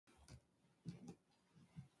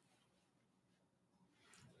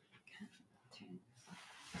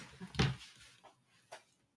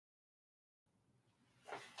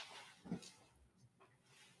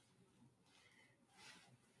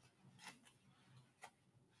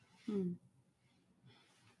Hmm.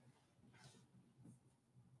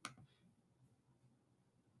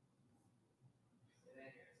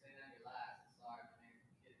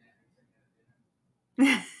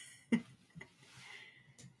 I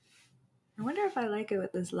wonder if I like it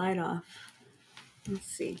with this light off. Let's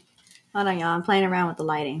see. Hold on, y'all. I'm playing around with the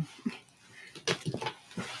lighting.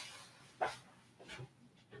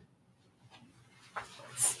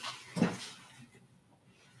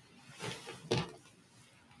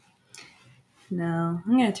 No,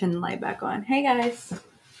 I'm going to turn the light back on. Hey, guys.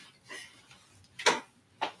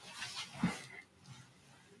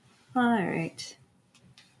 All right.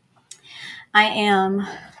 I am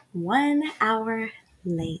 1 hour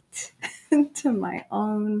late to my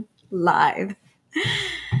own live.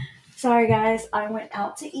 Sorry, guys. I went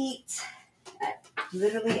out to eat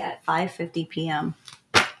literally at 5:50 p.m.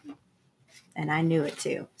 And I knew it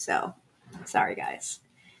too. So, sorry, guys.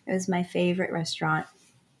 It was my favorite restaurant.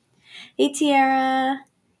 Hey, Tiara.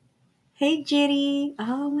 Hey, Jitty.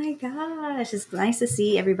 Oh, my gosh. It's nice to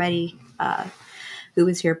see everybody who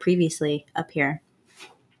was here previously up here.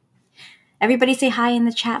 Everybody say hi in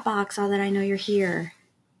the chat box so that I know you're here.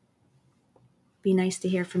 Be nice to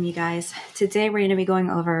hear from you guys. Today, we're going to be going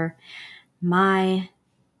over my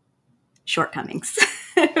shortcomings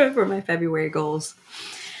for my February goals.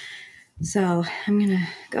 So I'm going to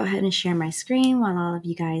go ahead and share my screen while all of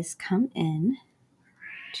you guys come in.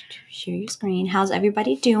 Share your screen. How's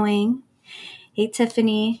everybody doing? Hey,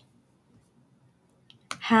 Tiffany.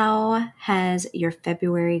 How has your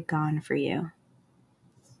February gone for you?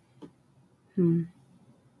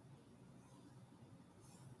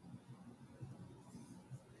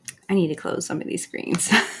 I need to close some of these screens.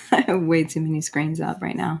 I have way too many screens up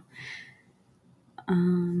right now.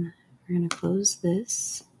 We're going to close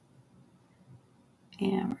this.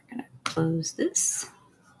 And we're going to close this.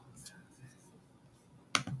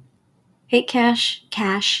 Hey, Cash.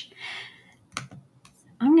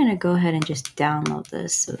 I'm going to go ahead and just download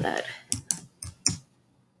this so that...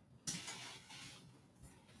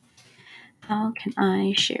 How can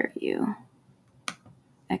I share you?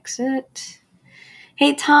 Exit.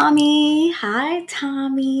 Hey, Tommy. Hi,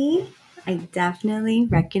 Tommy. I definitely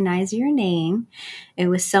recognize your name. It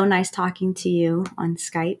was so nice talking to you on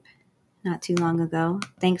Skype not too long ago.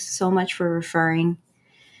 Thanks so much for referring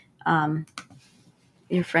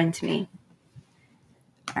your friend to me.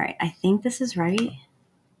 All right, I think this is right.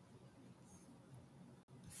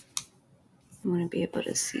 I want to be able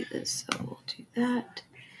to see this, so we'll do that.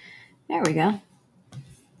 There we go.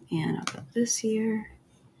 And I'll put this here.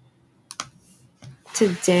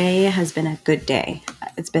 Today has been a good day.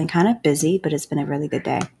 It's been kind of busy, but it's been a really good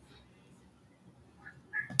day.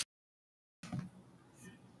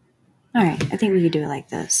 All right, I think we could do it like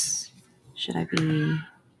this. Should I be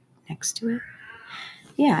next to it?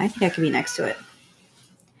 Yeah, I think I could be next to it.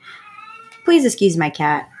 Please excuse my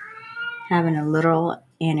cat. Having a little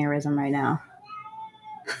aneurysm right now.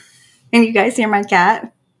 Can you guys hear my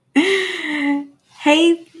cat?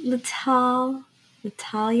 Hey,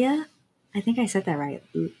 Latalia. I think I said that right.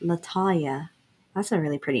 Latalia. That's a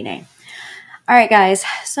really pretty name. All right, guys.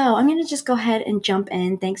 So I'm going to just go ahead and jump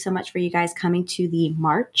in. Thanks so much for you guys coming to the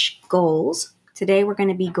March goals. Today, we're going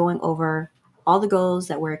to be going over all the goals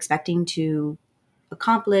that we're expecting to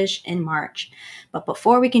accomplish in March. But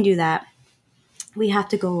before we can do that, we have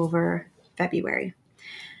to go over February.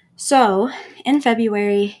 So in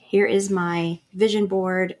February, here is my vision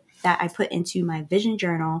board that I put into my vision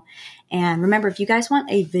journal. And remember, if you guys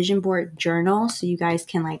want a vision board journal so you guys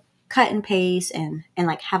can like cut and paste and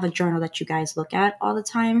like have a journal that you guys look at all the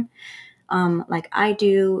time, like I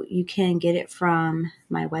do, you can get it from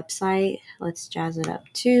my website. Let's jazz it up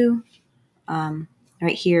too.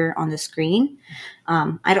 Right here on the screen.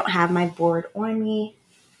 I don't have my board on me.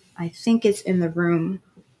 I think it's in the room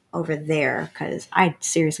over there because I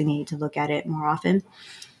seriously need to look at it more often.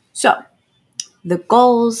 So the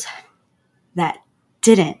goals that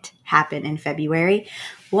didn't happen in February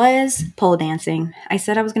was pole dancing. I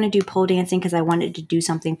said I was going to do pole dancing because I wanted to do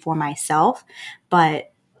something for myself,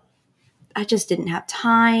 but I just didn't have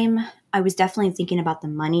time. I was definitely thinking about the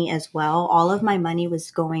money as well. All of my money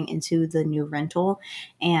was going into the new rental,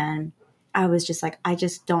 and I was just like, I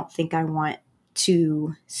just don't think I want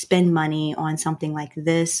to spend money on something like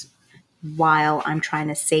this while I'm trying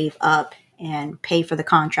to save up and pay for the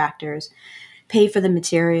contractors, pay for the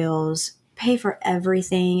materials, pay for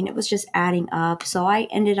everything. It was just adding up. So I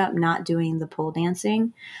ended up not doing the pole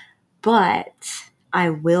dancing, but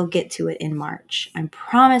I will get to it in March. I'm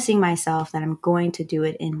promising myself that I'm going to do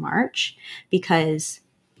it in March because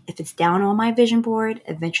if it's down on my vision board,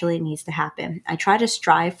 eventually it needs to happen. I try to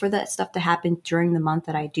strive for that stuff to happen during the month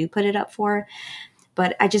that I do put it up for,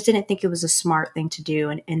 but I just didn't think it was a smart thing to do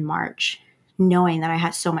in March, knowing that I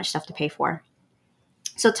had so much stuff to pay for.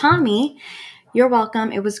 So Tommy, you're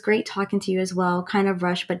welcome. It was great talking to you as well. Kind of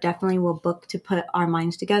rushed, but definitely we'll book to put our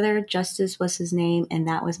minds together. Justice was his name, and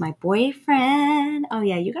that was my boyfriend. Oh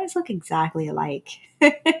yeah, you guys look exactly alike.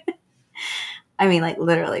 I mean, like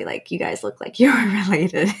literally, like you guys look like you're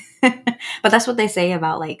related. But that's what they say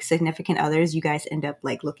about like significant others. You guys end up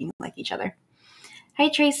like looking like each other. Hey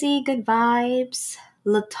Tracy, good vibes.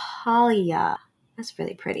 Latalia, that's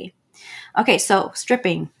really pretty. Okay, so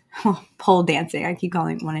stripping. Pole dancing. I keep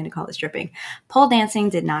wanting to call it stripping. Pole dancing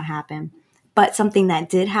did not happen. But something that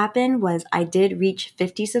did happen was I did reach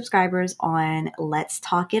 50 subscribers on Let's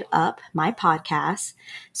Talk It Up, my podcast.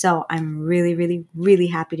 So I'm really, really, really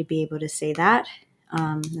happy to be able to say that.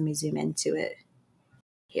 Let me zoom into it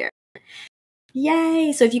here.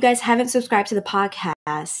 Yay! So if you guys haven't subscribed to the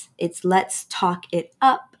podcast, it's Let's Talk It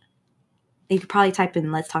Up. You could probably type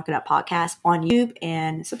in Let's Talk It Up podcast on YouTube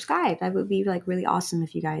and subscribe. That would be like really awesome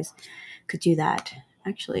if you guys could do that.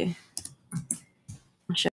 Actually,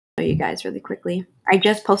 I'll show you guys really quickly. I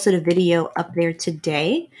just posted a video up there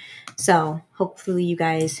today. So hopefully you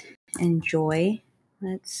guys enjoy.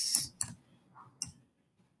 Let's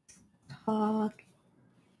Talk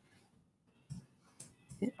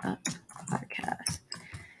It Up podcast.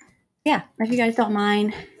 Yeah, if you guys don't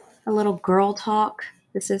mind a little girl talk.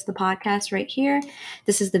 This is the podcast right here.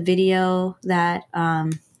 This is the video that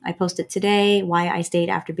I posted today, why I stayed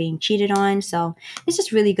after being cheated on. So it's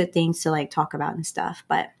just really good things to like talk about and stuff.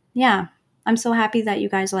 But yeah, I'm so happy that you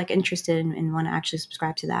guys are like interested and want to actually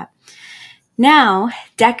subscribe to that. Now,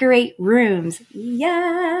 decorate rooms.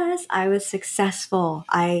 Yes, I was successful.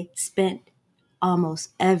 I spent almost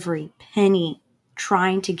every penny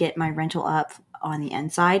trying to get my rental up on the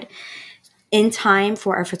inside in time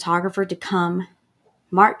for a photographer to come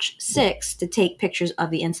March 6th to take pictures of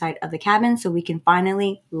the inside of the cabin so we can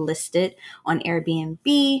finally list it on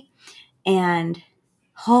Airbnb, and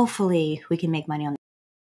hopefully we can make money on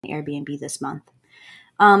Airbnb this month.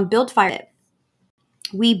 Build fire pit.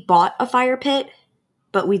 We bought a fire pit,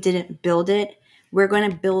 but we didn't build it. We're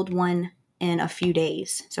going to build one in a few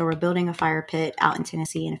days. So we're building a fire pit out in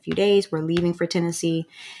Tennessee in a few days. We're leaving for Tennessee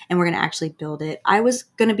and we're going to actually build it. I was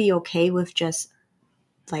going to be okay with just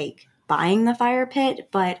like buying the fire pit,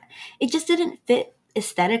 but it just didn't fit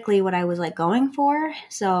aesthetically what I was like going for.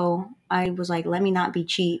 So I was like, let me not be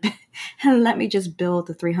cheap and let me just build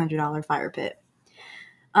the $300 fire pit.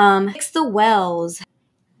 Fix the wells.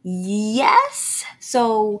 Yes.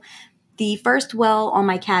 So the first well on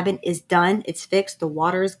my cabin is done. It's fixed. The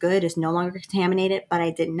water is good. It's no longer contaminated, but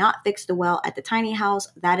I did not fix the well at the tiny house.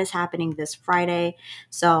 That is happening this Friday.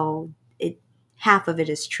 So half of it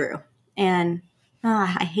is true. And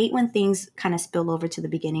I hate when things kind of spill over to the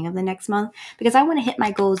beginning of the next month because I want to hit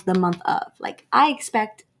my goals the month of. Like I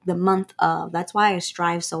expect the month of. That's why I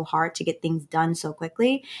strive so hard to get things done so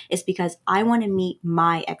quickly. It's because I want to meet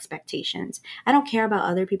my expectations. I don't care about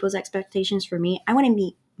other people's expectations for me. I want to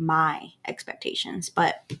meet my expectations.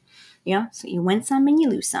 But, you know, so you win some and you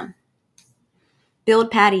lose some.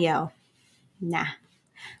 Build patio. Nah.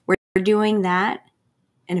 We're doing that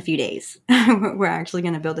in a few days. We're actually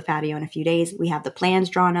going to build a patio in a few days. We have the plans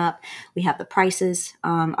drawn up. We have the prices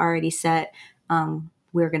already set.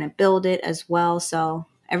 We're going to build it as well. So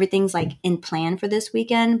everything's like in plan for this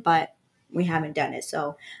weekend, but we haven't done it.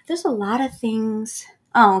 So there's a lot of things.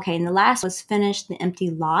 Oh, okay. And the last was finish the empty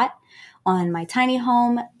lot on my tiny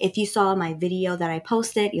home. If you saw my video that I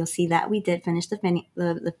posted, you'll see that we did finish the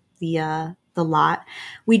lot.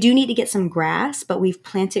 We do need to get some grass, but we've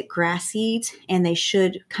planted grass seeds and they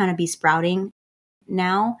should kind of be sprouting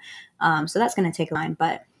now. So that's going to take a time,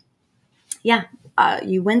 but yeah,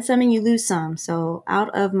 you win some and you lose some. So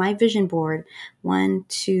out of my vision board, 1,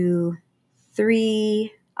 2,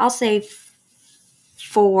 3, I'll say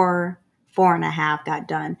 4.5 got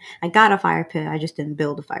done. I got a fire pit. I just didn't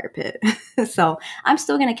build a fire pit. So I'm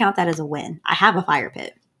still going to count that as a win. I have a fire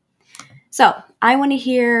pit. So I want to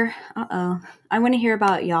hear, I want to hear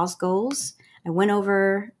about y'all's goals. I went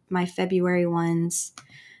over my February ones,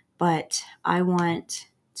 but I want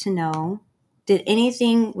to know,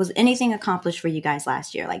 was anything accomplished for you guys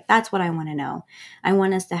last year? Like, that's what I want to know. I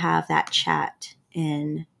want us to have that chat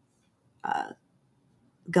going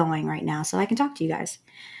right now so I can talk to you guys.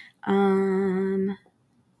 Where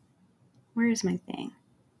is my thing?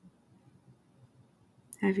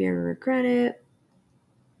 Have you ever regretted?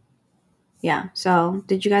 Yeah. So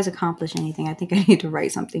did you guys accomplish anything? I think I need to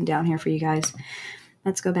write something down here for you guys.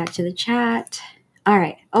 Let's go back to the chat. All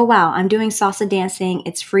right. Oh, wow. I'm doing salsa dancing.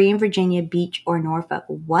 It's free in Virginia Beach or Norfolk.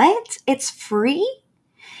 What? It's free?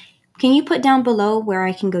 Can you put down below where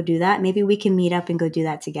I can go do that? Maybe we can meet up and go do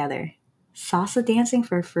that together. Salsa dancing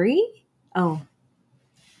for free? Oh,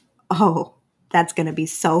 oh, that's going to be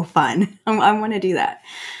so fun. I want to do that.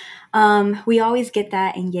 We always get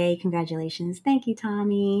that, and yay, congratulations. Thank you,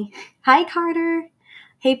 Tommy. Hi, Carter.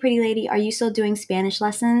 Hey, pretty lady, are you still doing Spanish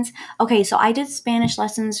lessons? Okay, so I did Spanish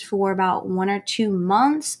lessons for about 1 or 2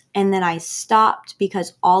 months, and then I stopped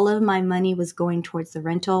because all of my money was going towards the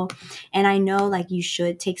rental. And I know like you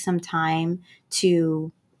should take some time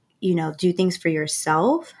to, do things for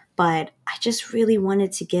yourself, but I just really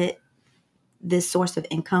wanted to get this source of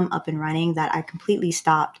income up and running that I completely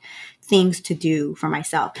stopped things to do for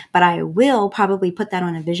myself. But I will probably put that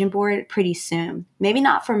on a vision board pretty soon. Maybe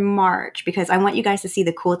not for March because I want you guys to see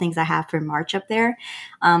the cool things I have for March up there.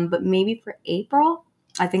 But maybe for April,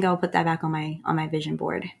 I think I'll put that back on my vision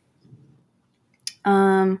board.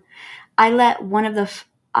 I let one of the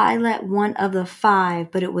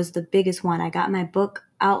 5, but it was the biggest one. I got my book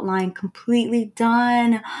outline completely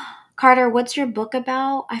done. Carter, what's your book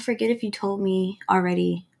about? I forget if you told me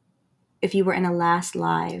already, if you were in a last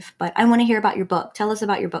live, but I want to hear about your book. Tell us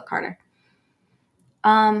about your book, Carter.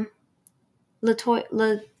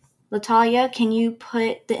 Latalia, can you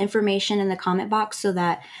put the information in the comment box so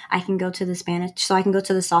that I can go to the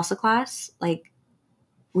salsa class? Like,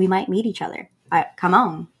 we might meet each other. Come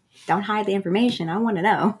on. Don't hide the information. I want to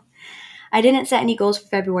know. I didn't set any goals for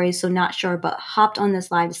February, so not sure, but hopped on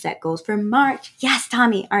this live to set goals for March. Yes,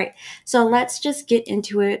 Tommy. All right. So let's just get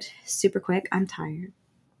into it super quick. I'm tired.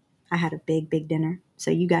 I had a big dinner.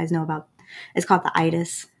 So you guys know about, it's called the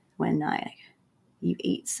itis when you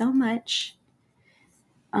eat so much.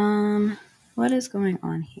 What is going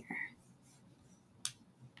on here?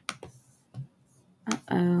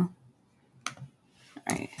 Uh-oh. All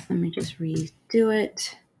right. Let me just redo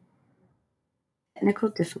it. Technical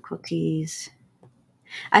difficulties.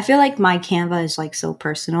 I feel like my Canva is like so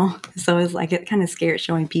personal. So it's like, it kind of scared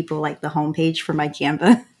showing people like the homepage for my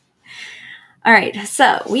Canva. All right.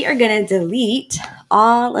 So we are going to delete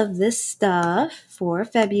all of this stuff for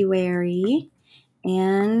February.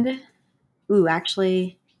 And,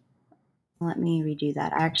 actually, let me redo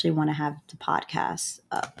that. I actually want to have the podcast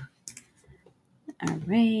up. All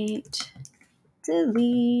right.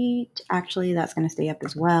 Delete. Actually, that's going to stay up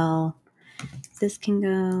as well. This can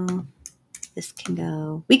go. This can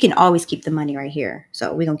go. We can always keep the money right here.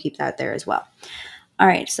 So we're going to keep that there as well. All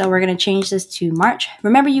right. So we're going to change this to March.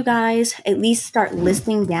 Remember, you guys, at least start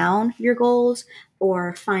listing down your goals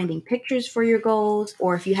or finding pictures for your goals.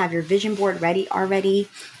 Or if you have your vision board ready already,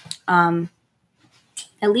 at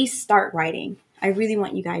least start writing. I really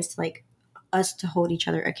want you guys to us to hold each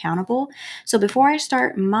other accountable. So before I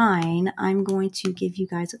start mine, I'm going to give you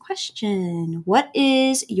guys a question. What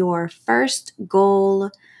is your first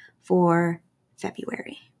goal for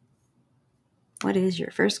February? What is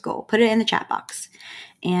your first goal? Put it in the chat box.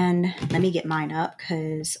 And let me get mine up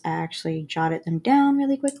because I actually jotted them down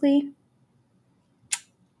really quickly.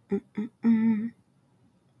 Oh,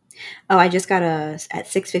 I just got at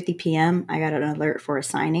 6:50 p.m. I got an alert for a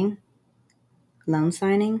loan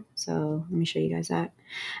signing. So let me show you guys that.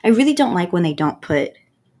 I really don't like when they don't put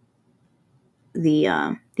the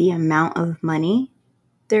amount of money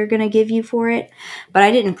they're going to give you for it. But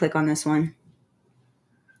I didn't click on this one.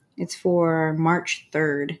 It's for March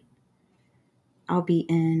 3rd. I'll be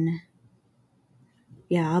in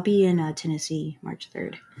Tennessee, March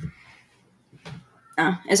 3rd.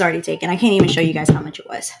 It's already taken. I can't even show you guys how much it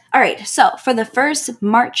was. All right. So for the first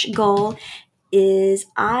March goal is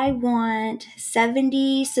I want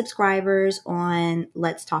 70 subscribers on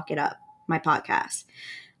Let's Talk It Up, my podcast.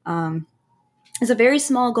 It's a very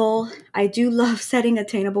small goal. I do love setting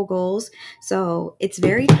attainable goals. So it's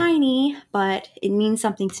very tiny, but it means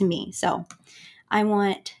something to me. So I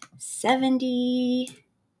want 70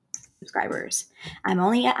 subscribers.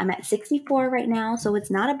 I'm at 64 right now, so it's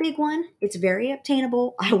not a big one. It's very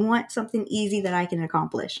obtainable. I want something easy that I can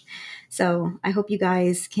accomplish. So I hope you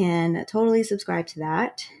guys can totally subscribe to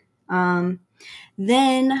that.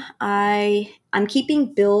 Then I'm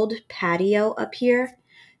keeping build patio up here.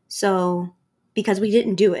 So because we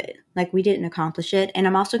didn't do it, we didn't accomplish it. And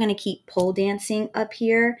I'm also going to keep pole dancing up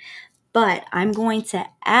here, but I'm going to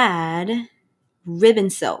add ribbon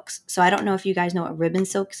silks. So I don't know if you guys know what ribbon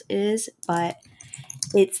silks is, but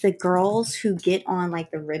it's the girls who get on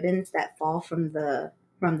the ribbons that fall from the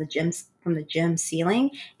gym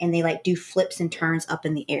ceiling, and they do flips and turns up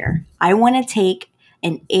in the air. I want to take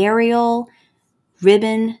an aerial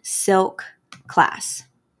ribbon silk class.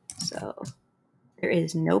 So there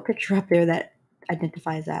is no picture up there that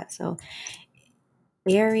identifies that. So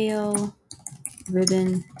aerial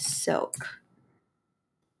ribbon silk.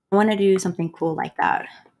 I want to do something cool like that.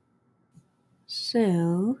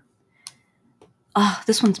 So, oh,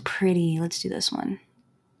 this one's pretty. Let's do this one.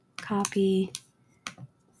 Copy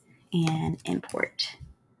and import.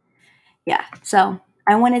 Yeah, so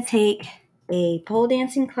I want to take a pole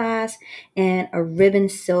dancing class and a ribbon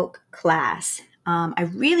silk class. I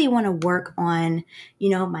really want to work on,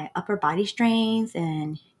 my upper body strength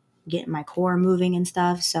and getting my core moving and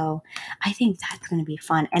stuff. So I think that's going to be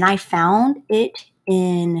fun. And I found it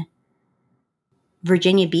in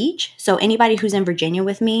Virginia Beach. So anybody who's in Virginia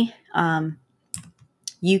with me,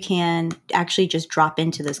 you can actually just drop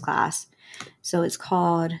into this class. So it's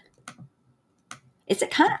called,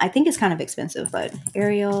 I think it's kind of expensive, but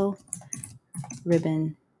aerial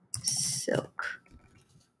ribbon silk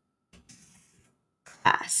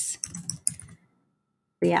class.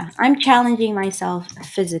 But yeah, I'm challenging myself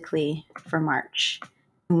physically for March.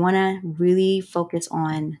 I want to really focus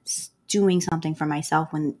on doing something for myself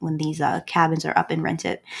when these cabins are up and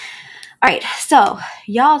rented. All right, so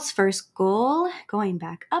y'all's first goal, going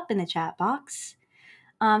back up in the chat box.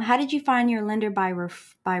 How did you find your lender by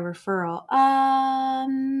referral?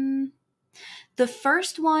 The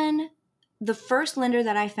first lender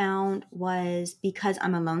that I found was because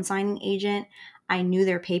I'm a loan signing agent. I knew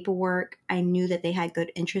their paperwork. I knew that they had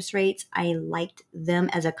good interest rates. I liked them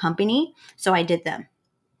as a company, so I did them.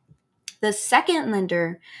 The second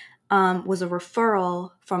lender was a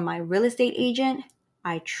referral from my real estate agent.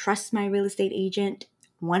 I trust my real estate agent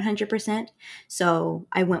 100%, so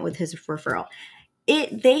I went with his referral.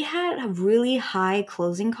 They had really high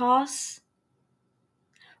closing costs,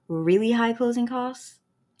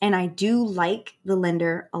 and I do like the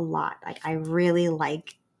lender a lot. Like, I really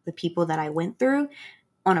like the people that I went through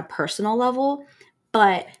on a personal level,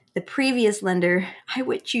 but the previous lender, I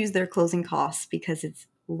would choose their closing costs because it's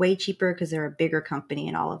way cheaper because they're a bigger company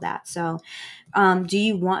and all of that. So do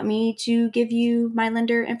you want me to give you my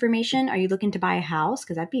lender information? Are you looking to buy a house?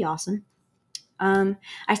 Because that'd be awesome.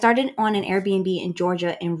 I started on an Airbnb in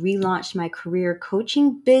Georgia and relaunched my career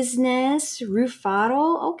coaching business,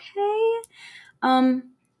 Rufado. Okay.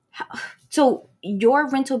 So your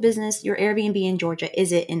rental business, your Airbnb in Georgia,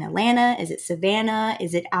 is it in Atlanta? Is it Savannah?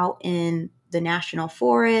 Is it out in the National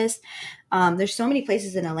Forest? There's so many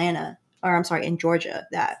places in in Georgia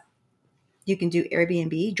that you can do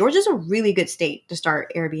Airbnb. Georgia's a really good state to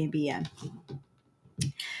start Airbnb in.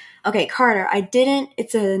 Okay, Carter,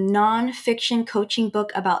 it's a nonfiction coaching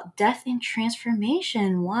book about death and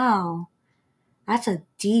transformation. Wow. That's a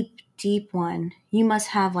deep, deep one. You must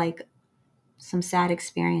have some sad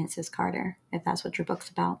experiences, Carter, if that's what your book's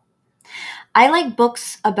about. I like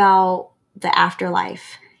books about the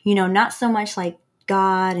afterlife, not so much like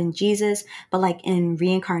God and Jesus, but like in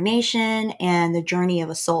reincarnation and the journey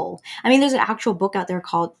of a soul. I mean, there's an actual book out there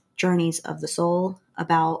called Journeys of the Soul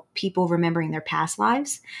about people remembering their past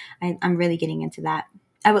lives. I'm really getting into that.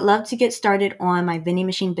 I would love to get started on my vending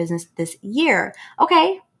machine business this year.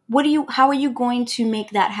 Okay. How are you going to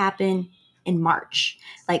make that happen in March?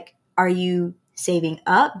 Are you saving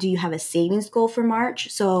up? Do you have a savings goal for March?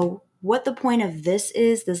 So what the point of this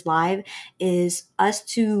live is us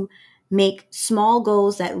to make small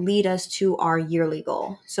goals that lead us to our yearly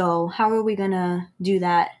goal. So how are we going to do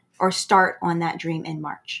that or start on that dream in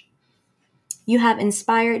March? You have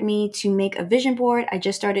inspired me to make a vision board. I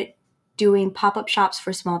just started doing pop-up shops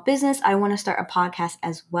for small business. I want to start a podcast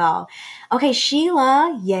as well. Okay,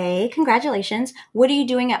 Sheila, yay, congratulations. What are you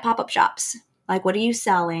doing at pop-up shops? What are you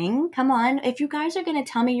selling? Come on. If you guys are going to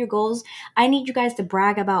tell me your goals, I need you guys to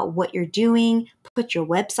brag about what you're doing. Put your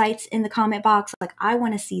websites in the comment box. I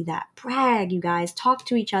want to see that. Brag, you guys. Talk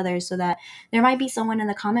to each other so that there might be someone in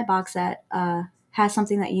the comment box that has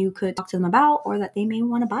something that you could talk to them about or that they may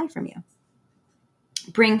want to buy from you.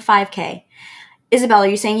 Bring 5K. Isabel, are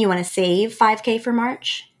you saying you want to save 5K for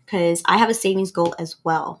March? Because I have a savings goal as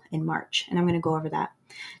well in March, and I'm going to go over that.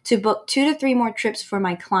 To book 2 to 3 more trips for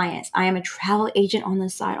my clients. I am a travel agent on the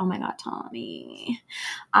side. Oh my God, Tommy.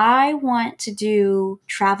 I want to do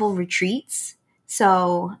travel retreats.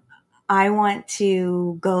 So I want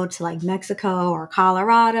to go to Mexico or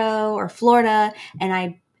Colorado or Florida,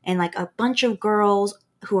 and a bunch of girls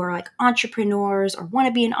who are entrepreneurs or want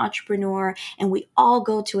to be an entrepreneur, and we all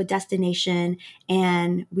go to a destination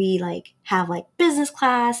and we have business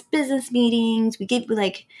class, business meetings. We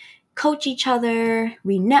coach each other,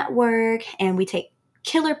 we network, and we take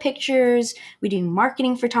killer pictures. We do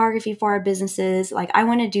marketing photography for our businesses. I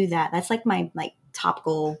want to do that. That's my top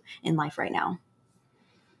goal in life right now.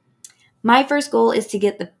 My first goal is to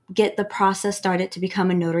get the process started to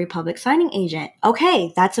become a notary public signing agent.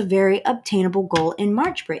 Okay, that's a very obtainable goal in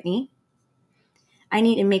March, Brittany. I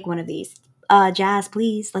need to make one of these. Jazz,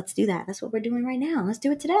 please, let's do that. That's what we're doing right now. Let's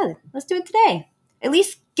do it today. Let's do it today. At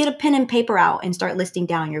least get a pen and paper out and start listing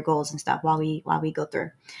down your goals and stuff while we go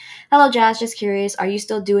through. Hello, Jazz. Just curious, are you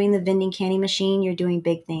still doing the vending candy machine? You're doing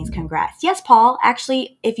big things. Congrats. Yes, Paul.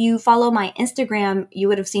 Actually, if you follow my Instagram, you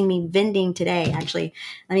would have seen me vending today. Actually,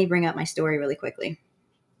 let me bring up my story really quickly.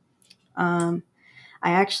 I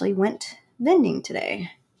actually went vending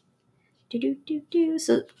today.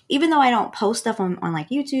 So even though I don't post stuff on like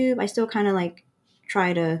YouTube, I still kind of like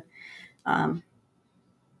try to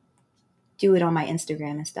do it on my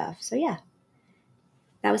Instagram and stuff. So yeah,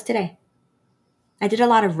 that was today. I did a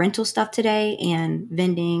lot of rental stuff today and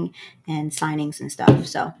vending and signings and stuff.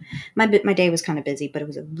 So my day was kind of busy, but it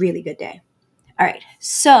was a really good day. All right.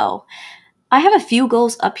 So I have a few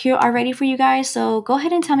goals up here already for you guys. So go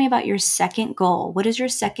ahead and tell me about your second goal. What is your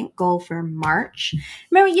second goal for March?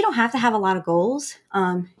 Remember, you don't have to have a lot of goals.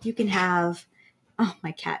 You can have, oh,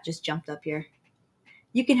 my cat just jumped up here.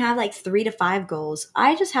 You can have like 3 to 5 goals.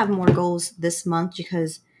 I just have more goals this month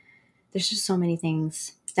because there's just so many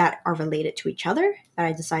things that are related to each other that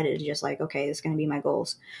I decided to just like, okay, this is going to be my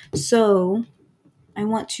goals. So I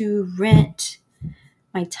want to rent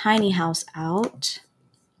my tiny house out.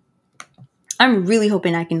 I'm really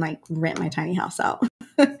hoping I can like rent my tiny house out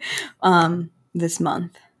this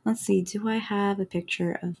month. Let's see. Do I have a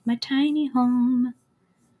picture of my tiny home?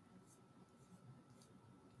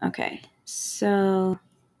 Okay. So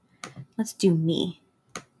let's do me.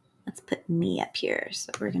 Let's put me up here.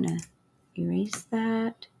 So we're going to erase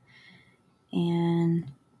that. And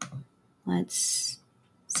let's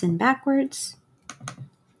send backwards.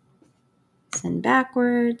 Send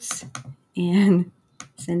backwards. And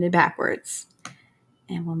send it backwards.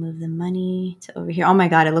 And we'll move the money to over here. Oh my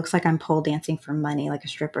God, it looks like I'm pole dancing for money like a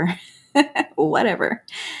stripper. Whatever.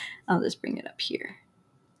 I'll just bring it up here.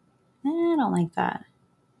 I don't like that.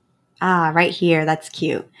 Ah, right here. That's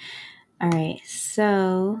cute. All right.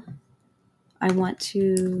 So I want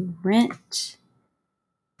to rent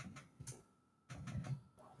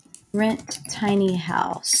tiny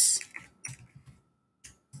house.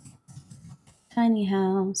 Tiny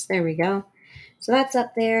house. There we go. So that's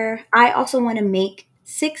up there. I also want to make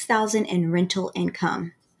 $6,000 in rental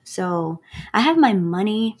income. So I have my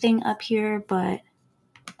money thing up here, but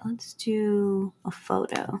let's do a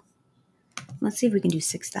photo. Let's see if we can do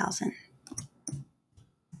 6,000.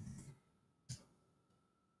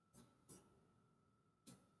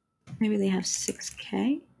 Maybe they have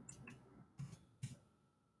 6K.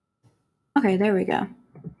 Okay, there we go.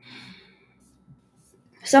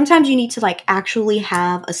 Sometimes you need to like actually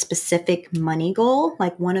have a specific money goal.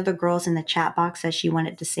 Like one of the girls in the chat box said she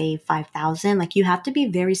wanted to save 5,000. Like you have to be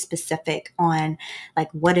very specific on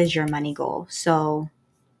like what is your money goal. So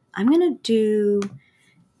I'm going to do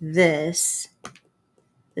this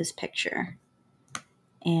picture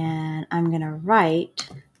and I'm going to write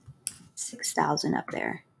 6,000 up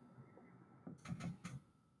there.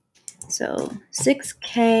 So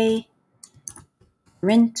 6K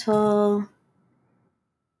rental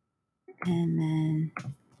and then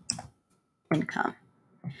income,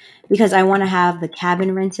 because I want to have the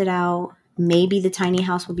cabin rented out. Maybe the tiny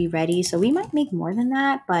house will be ready. So we might make more than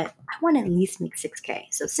that, but I want to at least make 6K.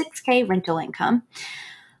 So 6K rental income.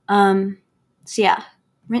 So yeah,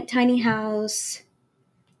 rent tiny house,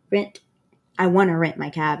 I want to rent my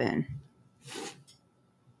cabin.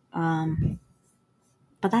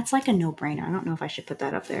 But that's like a no-brainer. I don't know if I should put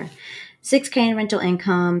that up there. 6K in rental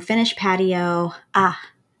income, finished patio. All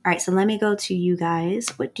right, so let me go to you guys.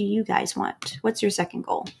 What do you guys want? What's your second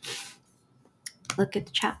goal? Look at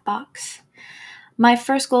the chat box. My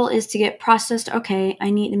first goal is to get processed. Okay, I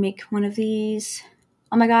need to make one of these.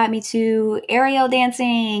 Oh my God, me too. Aerial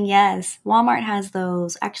dancing. Yes, Walmart has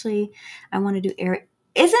those. Actually, I want to do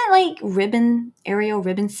Isn't like aerial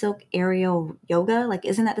ribbon silk, aerial yoga? Like,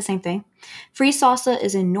 isn't that the same thing? Free salsa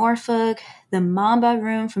is in Norfolk. The Mamba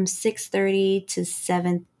room from 6:30 to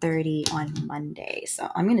 7:30 on Monday. So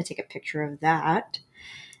I'm going to take a picture of that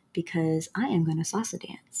because I am going to salsa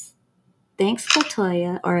dance. Thanks,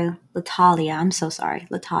 Latoya, or Latalia. I'm so sorry.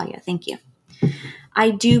 Latalia, thank you.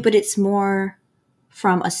 I do, but it's more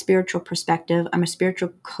from a spiritual perspective. I'm a spiritual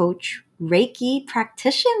coach, Reiki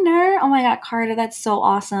practitioner. Oh my God, Carter, that's so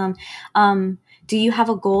awesome. Do you have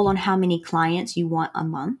a goal on how many clients you want a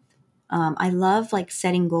month? I love like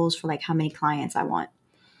setting goals for like how many clients I want.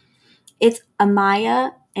 It's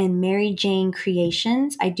Amaya and Mary Jane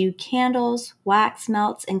Creations. I do candles, wax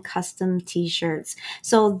melts, and custom t-shirts.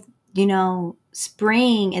 So you know,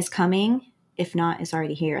 spring is coming. If not, it's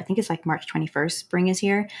already here. I think it's like March 21st. Spring is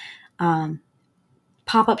here.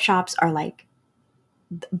 Pop-up shops are like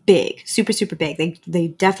big, super, super big. They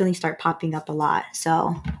definitely start popping up a lot.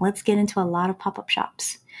 So let's get into a lot of pop-up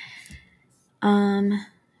shops.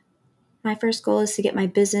 My first goal is to get my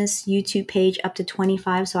business YouTube page up to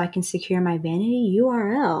 25 so I can secure my vanity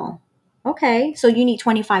URL. Okay, so you need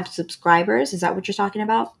 25 subscribers. Is that what you're talking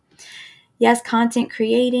about? Yes, content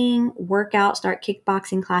creating, workout, start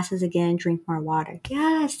kickboxing classes again, drink more water.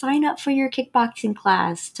 Yeah, sign up for your kickboxing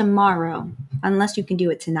class tomorrow, unless you can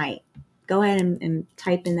do it tonight. Go ahead and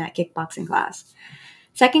type in that kickboxing class.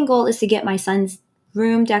 Second goal is to get my son's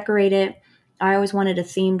room decorated. I always wanted a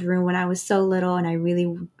themed room when I was so little, and I really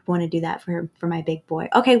want to do that for my big boy.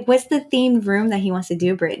 Okay, what's the themed room that he wants to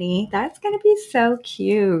do, Brittany? That's going to be so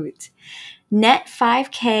cute. Net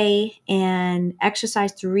 5K and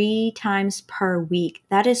exercise 3 times per week.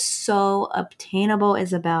 That is so obtainable,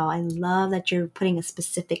 Isabel. I love that you're putting a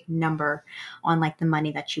specific number on like the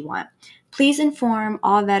money that you want. Please inform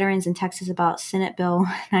all veterans in Texas about Senate Bill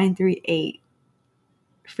 938,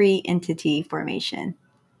 free entity formation.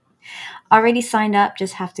 Already signed up,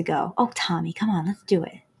 just have to go. Oh, Tommy, come on, let's do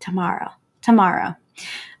it tomorrow.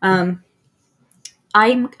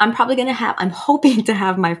 I'm probably going to have, I'm hoping to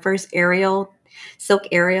have my first silk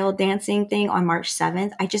aerial dancing thing on March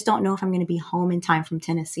 7th. I just don't know if I'm going to be home in time from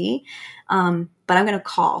Tennessee. But I'm going to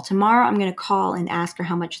call. Tomorrow I'm going to call and ask her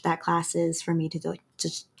how much that class is for me to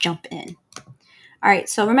just jump in. All right.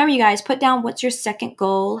 So remember, you guys, put down what's your second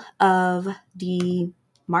goal of the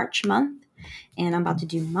March month. And I'm about to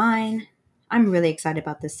do mine. I'm really excited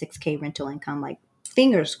about this 6K rental income. Like,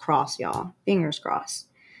 fingers crossed, y'all. Fingers crossed.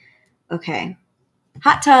 Okay.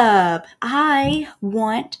 Hot tub. I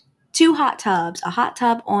want 2 hot tubs. A hot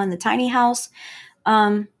tub on the tiny house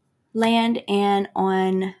land and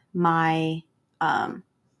on my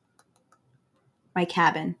my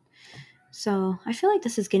cabin. So I feel like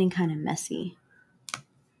this is getting kind of messy.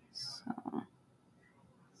 So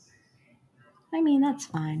I mean, that's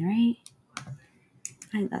fine, right?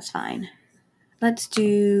 I think that's fine. Let's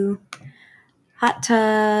do hot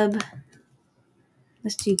tub.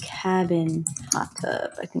 Let's do cabin hot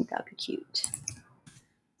tub. I think that'd be cute.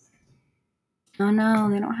 Oh no,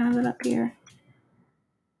 they don't have it up here.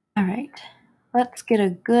 All right. Let's get a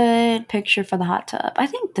good picture for the hot tub. I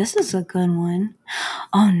think this is a good one.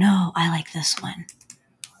 Oh no, I like this one.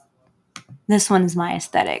 This one is my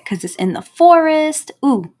aesthetic because it's in the forest.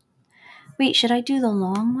 Ooh. Wait, should I do the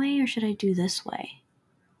long way or should I do this way?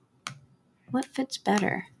 What fits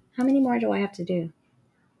better? How many more do I have to do?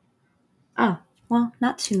 Oh, well,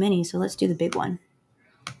 not too many, so let's do the big one.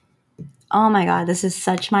 Oh my god, this is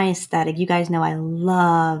such my aesthetic. You guys know I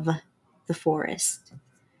love the forest.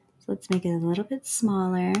 So let's make it a little bit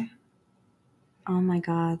smaller. Oh my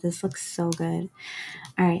god, this looks so good.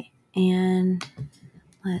 All right, and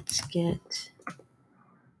let's get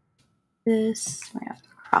this. I have to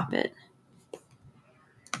crop it.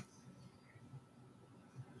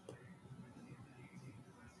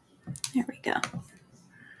 There we go.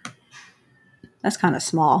 That's kind of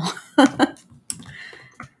small.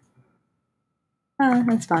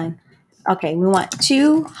 That's fine. Okay, we want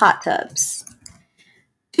 2 hot tubs.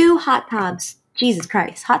 2 hot tubs. Jesus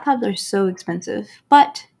Christ. Hot tubs are so expensive.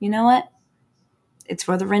 But you know what? It's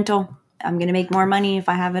for the rental. I'm going to make more money if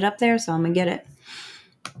I have it up there, so I'm going to get it.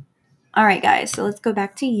 All right, guys. So let's go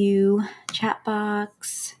back to you. Chat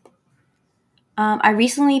box. I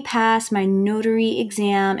recently passed my notary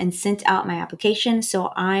exam and sent out my application,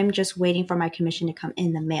 so I'm just waiting for my commission to come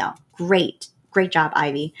in the mail. Great. Great job,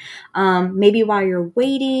 Ivy. Maybe while you're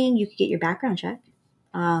waiting, you could get your background check.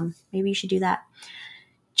 Maybe you should do that.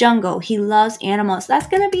 Jungle, he loves animals. That's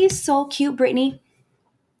going to be so cute, Brittany.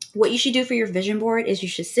 What you should do for your vision board is you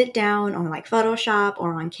should sit down on like Photoshop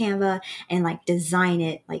or on Canva and like design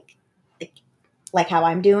it like how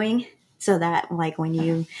I'm doing. So that like when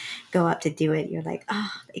you go up to do it, you're like,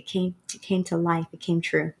 oh, it came to life. It came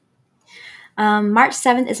true. March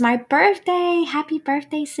 7th is my birthday. Happy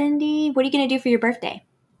birthday, Cindy. What are you going to do for your birthday?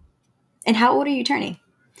 And how old are you turning?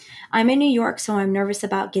 I'm in New York, so I'm nervous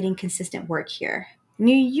about getting consistent work here.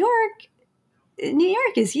 New York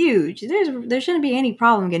is huge. There shouldn't be any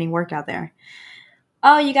problem getting work out there.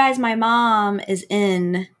 Oh, you guys, my mom is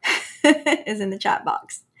in the chat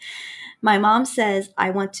box. My mom says,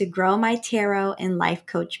 I want to grow my tarot and life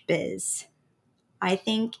coach biz. I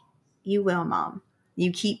think you will, Mom.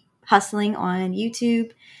 You keep hustling on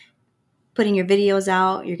YouTube, putting your videos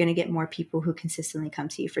out. You're going to get more people who consistently come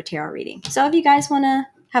to you for tarot reading. So if you guys want to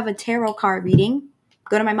have a tarot card reading,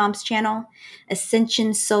 go to my mom's channel,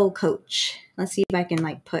 Ascension Soul Coach. Let's see if I can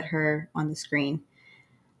like put her on the screen.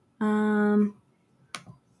 Oh,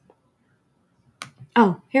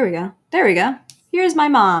 here we go. There we go. Here's my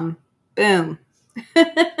mom. Boom.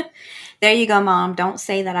 There you go, Mom. Don't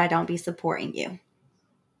say that I don't be supporting you.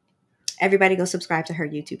 Everybody go subscribe to her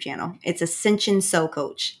YouTube channel. It's Ascension Soul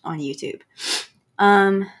Coach on YouTube.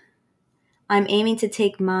 I'm aiming to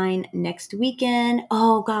take mine next weekend.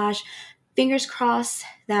 Oh gosh, fingers crossed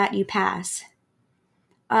that you pass.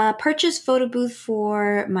 Purchase photo booth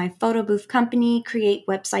for my photo booth company, create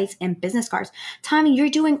websites and business cards. Tommy, you're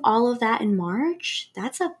doing all of that in March?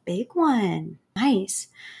 That's a big one. Nice.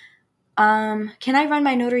 Can I run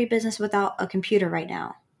my notary business without a computer right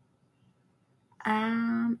now?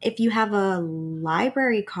 If you have a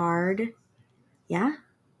library card, yeah.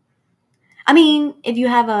 I mean, if you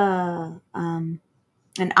have an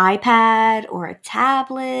iPad or a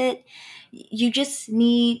tablet, you just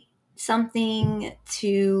need something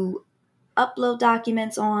to upload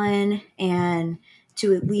documents on and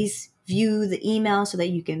to at least view the email so that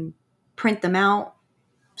you can print them out.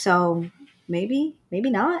 So maybe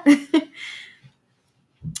not.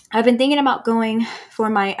 I've been thinking about going for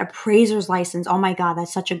my appraiser's license. Oh my God,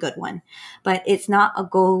 that's such a good one. But it's not a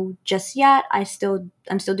goal just yet. I'm still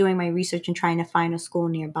doing my research and trying to find a school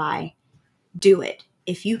nearby. Do it.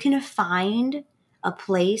 If you can find a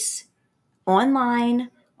place online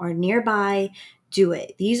or nearby, do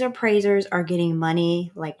it. These appraisers are getting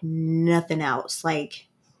money like nothing else. Like,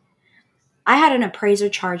 I had an appraiser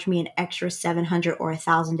charge me an extra $700 or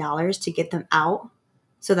 $1,000 to get them out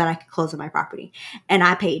so that I could close on my property. And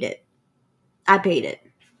I paid it. I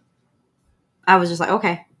was just like,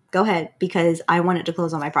 okay, go ahead, because I wanted to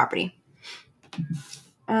close on my property.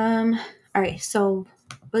 All right, so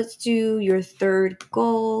let's do your third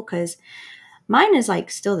goal because mine is like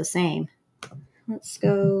still the same. Let's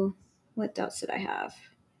go. What else did I have?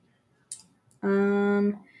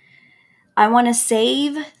 I want to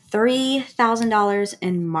save $3,000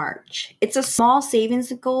 in March. It's a small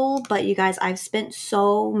savings goal, but you guys, I've spent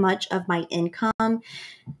so much of my income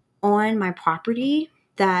on my property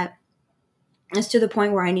that it's to the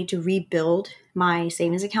point where I need to rebuild my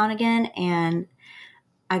savings account again, and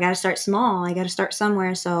I got to start small. I got to start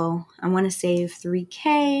somewhere. So I want to save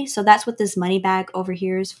 $3,000. So that's what this money bag over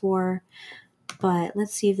here is for. But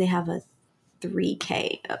let's see if they have a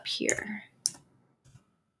 $3,000 up here.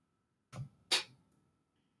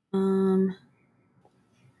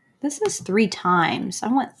 This is 3 times.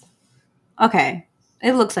 Okay.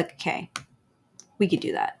 It looks like a K. We could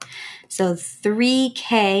do that. So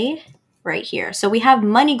 $3,000 right here. So we have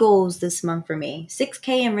money goals this month for me.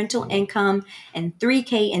 $6,000 in rental income and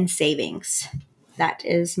 $3,000 in savings. That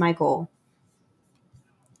is my goal.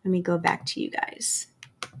 Let me go back to you guys.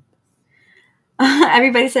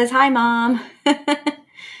 Everybody says, hi, Mom.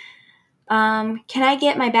 Can I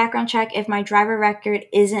get my background check if my driver record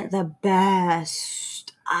isn't the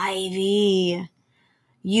best? Ivy,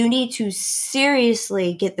 you need to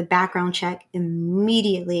seriously get the background check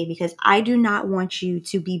immediately because I do not want you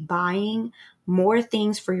to be buying more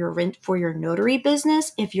things for your notary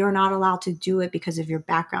business if you're not allowed to do it because of your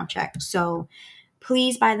background check. So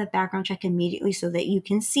please buy the background check immediately so that you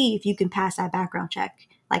can see if you can pass that background check.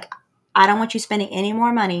 Like, I don't want you spending any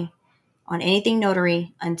more money on anything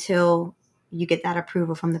notary until you get that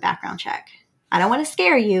approval from the background check. I don't want to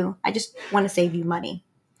scare you. I just want to save you money.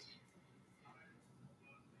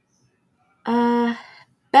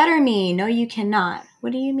 Better me. No, you cannot.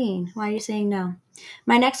 What do you mean? Why are you saying no?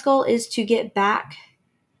 My next goal is to get back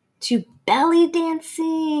to belly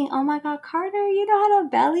dancing. Oh my God, Carter, you know how to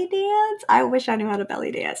belly dance? I wish I knew how to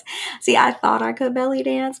belly dance. See, I thought I could belly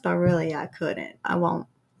dance, but really I couldn't. I won't.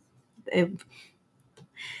 I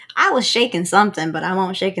was shaking something, but I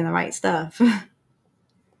won't shaking the right stuff.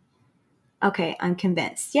 Okay, I'm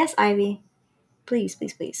convinced. Yes, Ivy. Please,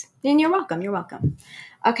 please, please. And you're welcome. You're welcome.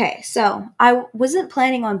 Okay, so I wasn't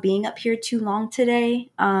planning on being up here too long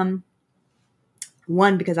today. One,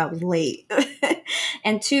 because I was late.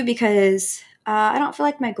 And two, because I don't feel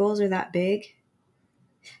like my goals are that big.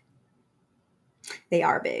 They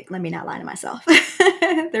are big. Let me not lie to myself.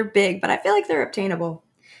 They're big, but I feel like they're obtainable.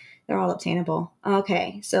 They're all obtainable.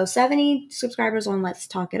 Okay, so 70 subscribers on Let's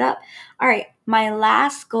Talk It Up. All right, my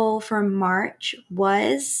last goal for March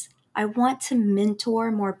was I want to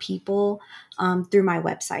mentor more people through my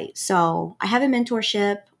website. So I have a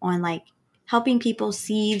mentorship on like helping people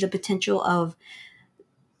see the potential of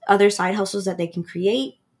other side hustles that they can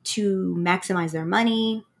create to maximize their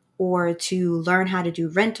money or to learn how to do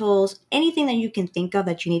rentals, anything that you can think of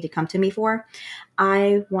that you need to come to me for.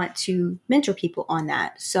 I want to mentor people on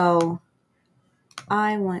that. So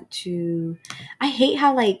I hate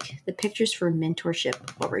how like the pictures for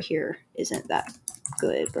mentorship over here isn't that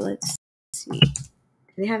good, but let's see.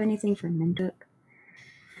 Do they have anything for mentorship?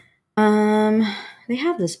 They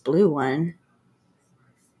have this blue one.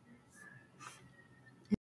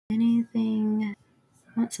 Anything?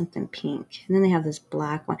 I want something pink. And then they have this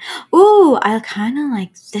black one. Ooh, I kind of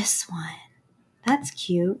like this one. That's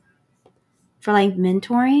cute. For like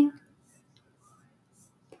mentoring.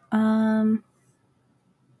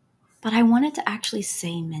 But I wanted to actually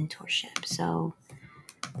say mentorship. So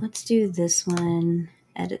let's do this one.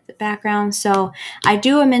 Edit the background. So I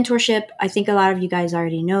do a mentorship. I think a lot of you guys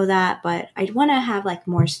already know that, but I want to have like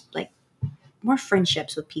more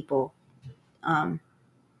friendships with people.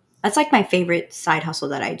 That's like my favorite side hustle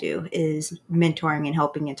that I do is mentoring and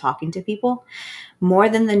helping and talking to people more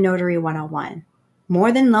than the notary 101,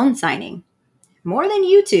 more than loan signing, more than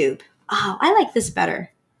YouTube. Oh, I like this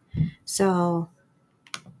better. So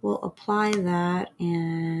we'll apply that.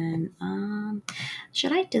 And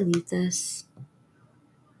should I delete this?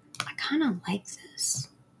 I kind of like this,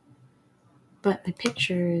 but the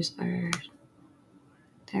pictures are,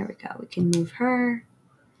 there we go. We can move her,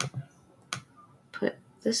 put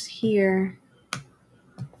this here,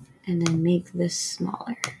 and then make this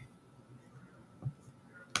smaller.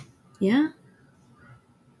 Yeah?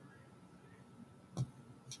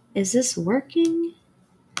 Is this working?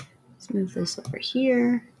 Let's move this over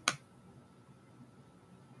here.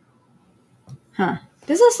 Huh.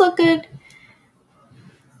 Does this look good?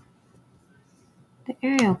 The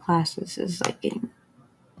Arial classes is like getting...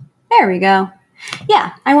 There we go.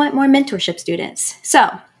 Yeah, I want more mentorship students.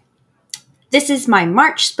 So this is my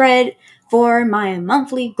March spread for my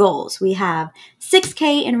monthly goals. We have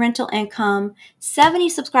 6K in rental income, 70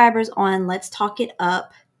 subscribers on Let's Talk It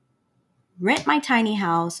Up, rent my tiny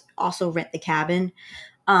house, also rent the cabin,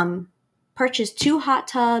 purchase 2 hot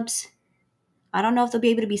tubs. I don't know if they'll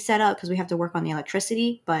be able to be set up because we have to work on the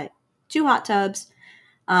electricity, but 2 hot tubs.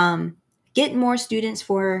 Get more students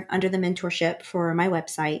for under the mentorship for my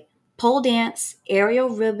website, pole dance, aerial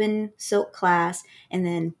ribbon silk class, and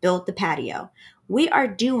then build the patio. We are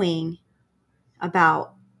doing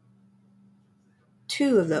about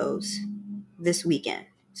 2 of those this weekend.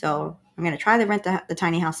 So I'm going to try to rent the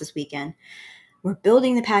tiny house this weekend. We're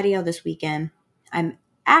building the patio this weekend. I'm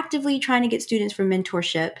actively trying to get students for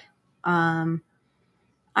mentorship. I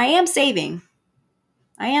am saving.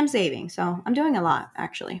 So I'm doing a lot,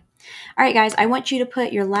 actually. All right, guys, I want you to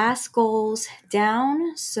put your last goals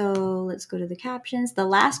down. So let's go to the captions. The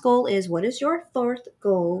last goal is, what is your 4th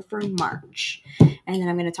goal for March? And then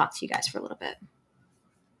I'm going to talk to you guys for a little bit.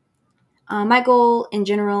 My goal in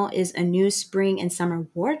general is a new spring and summer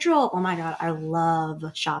wardrobe. Oh my God, I love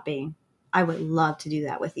shopping. I would love to do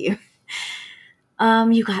that with you.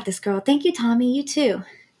 You got this, girl. Thank you, Tommy. You too.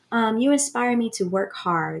 You inspire me to work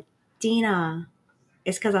hard. Dina.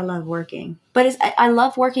 It's because I love working. But I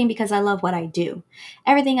love working because I love what I do.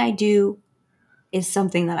 Everything I do is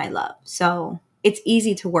something that I love. So it's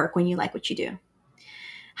easy to work when you like what you do.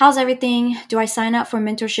 How's everything? Do I sign up for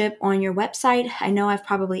mentorship on your website? I know I've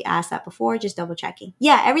probably asked that before, just double checking.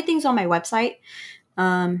 Yeah, everything's on my website.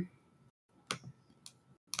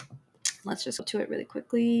 Let's just go to it really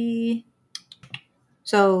quickly.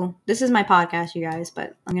 So this is my podcast, you guys,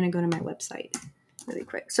 but I'm going to go to my website really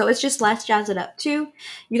quick. So it's just Let's Jazz It Up too.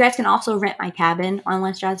 You guys can also rent my cabin on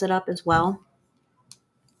Let's Jazz It Up as well.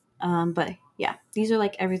 But yeah, these are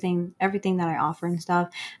like everything that I offer and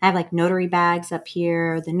stuff. I have like notary bags up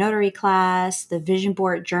here, the notary class, the vision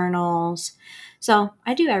board journals. So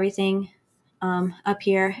I do everything up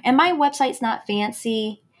here. And my website's not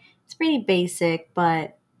fancy. It's pretty basic,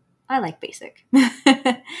 but I like basic.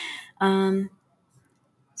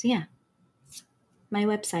 So yeah, my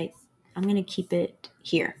website, I'm going to keep it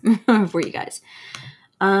here for you guys.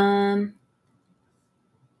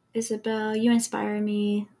 Isabel, you inspire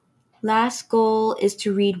me. Last goal is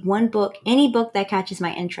to read one book, any book that catches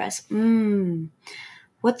my interest.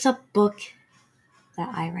 What's a book that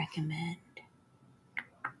I recommend?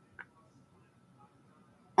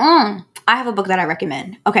 I have a book that I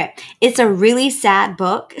recommend. Okay. It's a really sad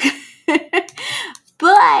book,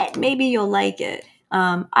 but maybe you'll like it.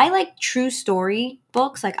 I like true story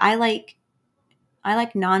books. Like I like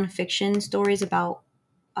nonfiction stories about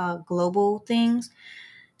global things.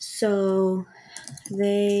 So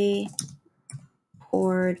they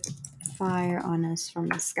poured fire on us from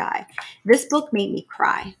the sky. This book made me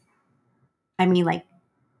cry. I mean, like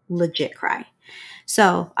legit cry.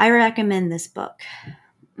 So I recommend this book.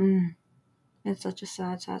 It's such a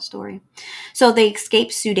sad story. So they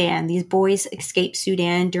escaped Sudan. These boys escaped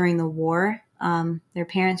Sudan during the war. Their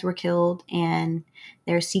parents were killed and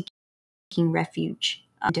they're seeking refuge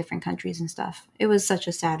in different countries and stuff. It was such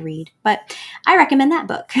a sad read, but I recommend that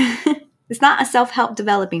book. It's not a self-help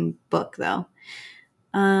developing book though.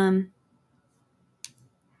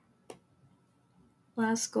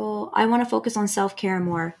 Last goal. I want to focus on self-care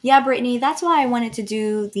more. Yeah, Brittany, that's why I wanted to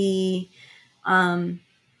do the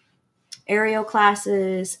aerial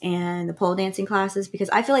classes and the pole dancing classes, because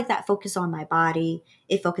I feel like that focuses on my body.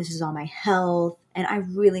 It focuses on my health, and I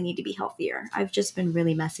really need to be healthier. I've just been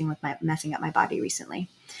really messing up my body recently.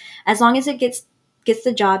 As long as it gets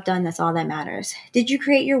the job done, that's all that matters. Did you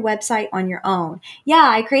create your website on your own? Yeah,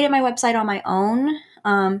 I created my website on my own.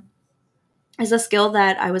 It's a skill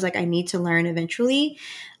that I was like, I need to learn eventually.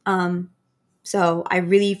 So I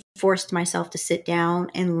really forced myself to sit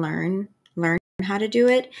down and learn how to do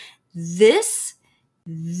it. This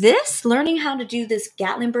learning how to do this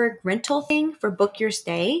Gatlinburg rental thing for book your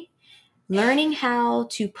stay, learning how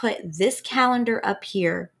to put this calendar up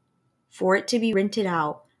here for it to be rented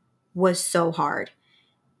out was so hard.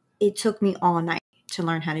 It took me all night to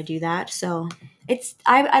learn how to do that. So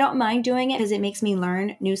I don't mind doing it because it makes me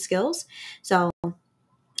learn new skills. So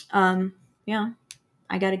yeah,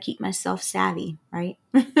 I got to keep myself savvy, right?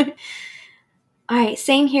 All right,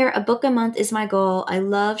 same here. A book a month is my goal. I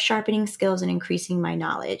love sharpening skills and increasing my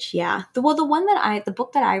knowledge. Yeah. The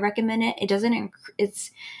book that I recommend it doesn't,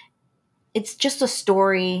 it's just a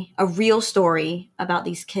story, a real story about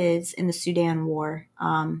these kids in the Sudan war.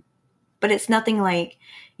 But it's nothing like,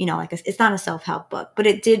 it's not a self-help book, but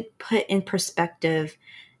it did put in perspective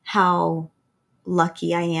how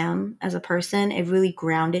lucky I am as a person. It really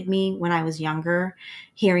grounded me when I was younger,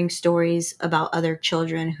 hearing stories about other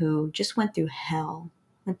children who just went through hell,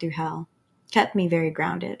 kept me very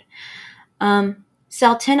grounded.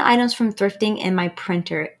 Sell 10 items from thrifting in my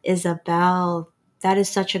printer. Isabel, that is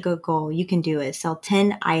such a good goal. You can do it. Sell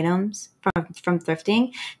 10 items from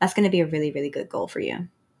thrifting. That's going to be a really, really good goal for you.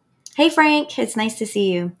 Hey, Frank, it's nice to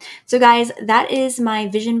see you. So guys, that is my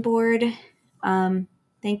vision board.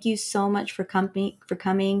 Thank you so much for coming.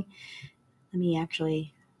 Let me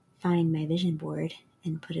actually find my vision board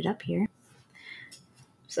and put it up here.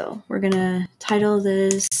 So we're going to title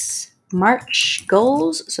this March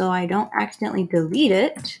Goals so I don't accidentally delete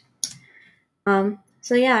it.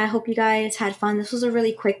 So yeah, I hope you guys had fun. This was a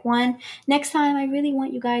really quick one. Next time, I really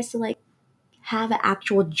want you guys to have an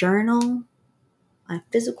actual journal, a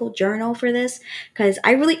physical journal for this, because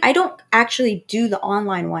I don't actually do the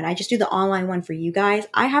online one. I just do the online one for you guys.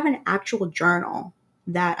 I have an actual journal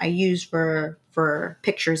that I use for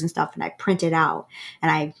pictures and stuff, and I print it out and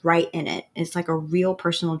I write in it. It's like a real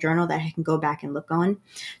personal journal that I can go back and look on.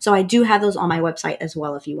 So I do have those on my website as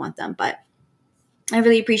well if you want them, but I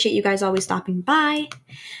really appreciate you guys always stopping by.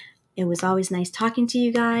 It was always nice talking to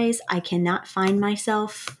you guys. I cannot find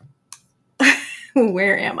myself.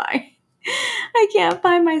 Where am I? I can't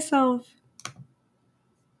find myself.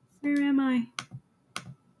 Where am I?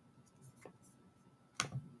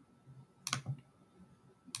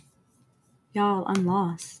 Y'all, I'm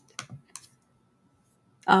lost.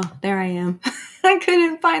 Oh, there I am. I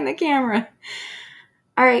couldn't find the camera.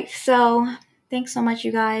 All right, so thanks so much,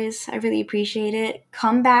 you guys. I really appreciate it.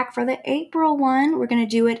 Come back for the April one. We're going to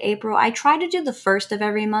do it April. I try to do the first of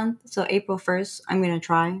every month. So April 1st, I'm going to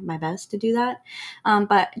try my best to do that.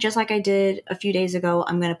 But just like I did a few days ago,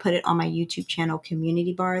 I'm going to put it on my YouTube channel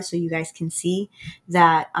community bar so you guys can see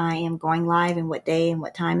that I am going live and what day and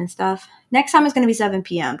what time and stuff. Next time is going to be 7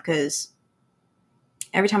 p.m. because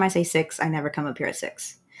every time I say 6, I never come up here at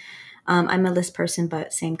 6. I'm a list person,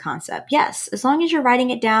 but same concept. Yes, as long as you're writing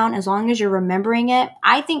it down, as long as you're remembering it.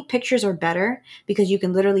 I think pictures are better because you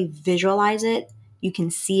can literally visualize it. You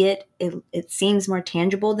can see it. It seems more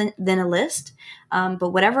tangible than a list.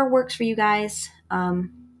 But whatever works for you guys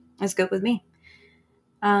is good with me.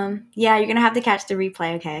 Yeah, you're going to have to catch the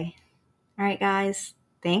replay, okay? All right, guys.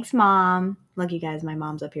 Thanks, Mom. Look, you guys, my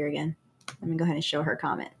mom's up here again. Let me go ahead and show her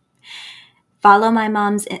comment. Follow my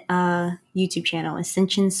mom's YouTube channel,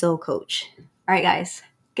 Ascension Soul Coach. All right, guys.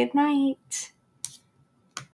 Good night.